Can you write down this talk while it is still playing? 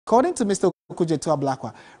According to Mr. Okudzeto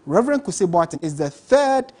Ablakwa, Reverend Kusi Boateng is the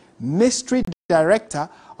third mystery director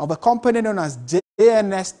of a company known as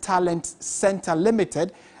JNS Talent Center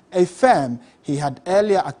Limited, a firm he had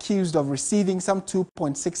earlier accused of receiving some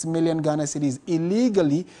 2.6 million Ghana cedis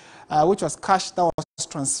illegally, which was cash that was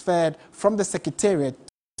transferred from the secretariat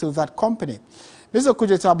to that company. Mr.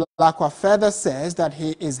 Okudzeto Ablakwa further says that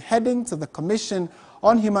he is heading to the Commission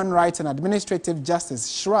on Human Rights and Administrative Justice,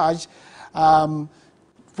 SHRAJ,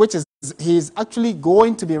 which is he is actually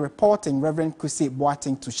going to be reporting Reverend Kusi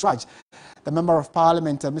Boateng to SHRAJ. The Member of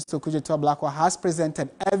Parliament, Mr. Okudzeto Ablakwa, has presented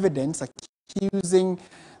evidence accusing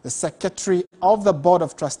the Secretary of the Board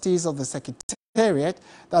of Trustees of the Secretariat,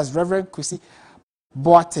 that's Reverend Kusi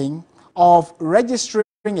Boateng, of registering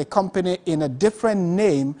a company in a different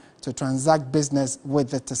name to transact business with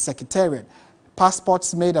the Secretariat.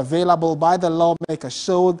 Passports made available by the lawmaker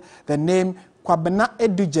showed the name Kwabena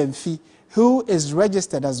Edujemfi, who is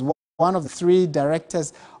registered as one of the 3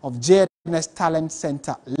 directors of JNS Talent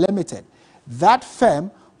Center Limited. That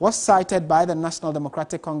firm was cited by the National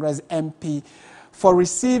Democratic Congress MP for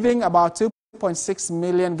receiving about 2.6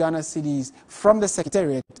 million Ghana cedis from the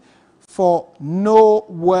Secretariat for no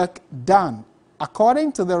work done.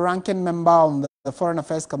 According to the ranking member on the Foreign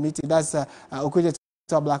Affairs Committee, that's Okudzeto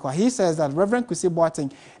Ablakwa, he says that Reverend Kusi Boateng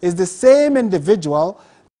is the same individual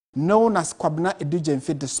known as Kwabena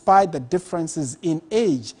Edujemfi, despite the differences in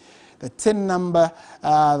age. The TIN number,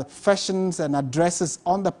 fashions and addresses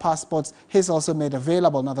on the passports is also made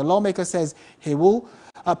available. Now, the lawmaker says he will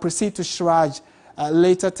proceed to SHRAJ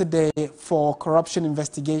later today for corruption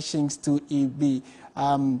investigations to be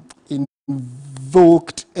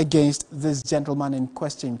invoked against this gentleman in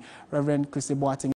question, Reverend Kusi Boateng.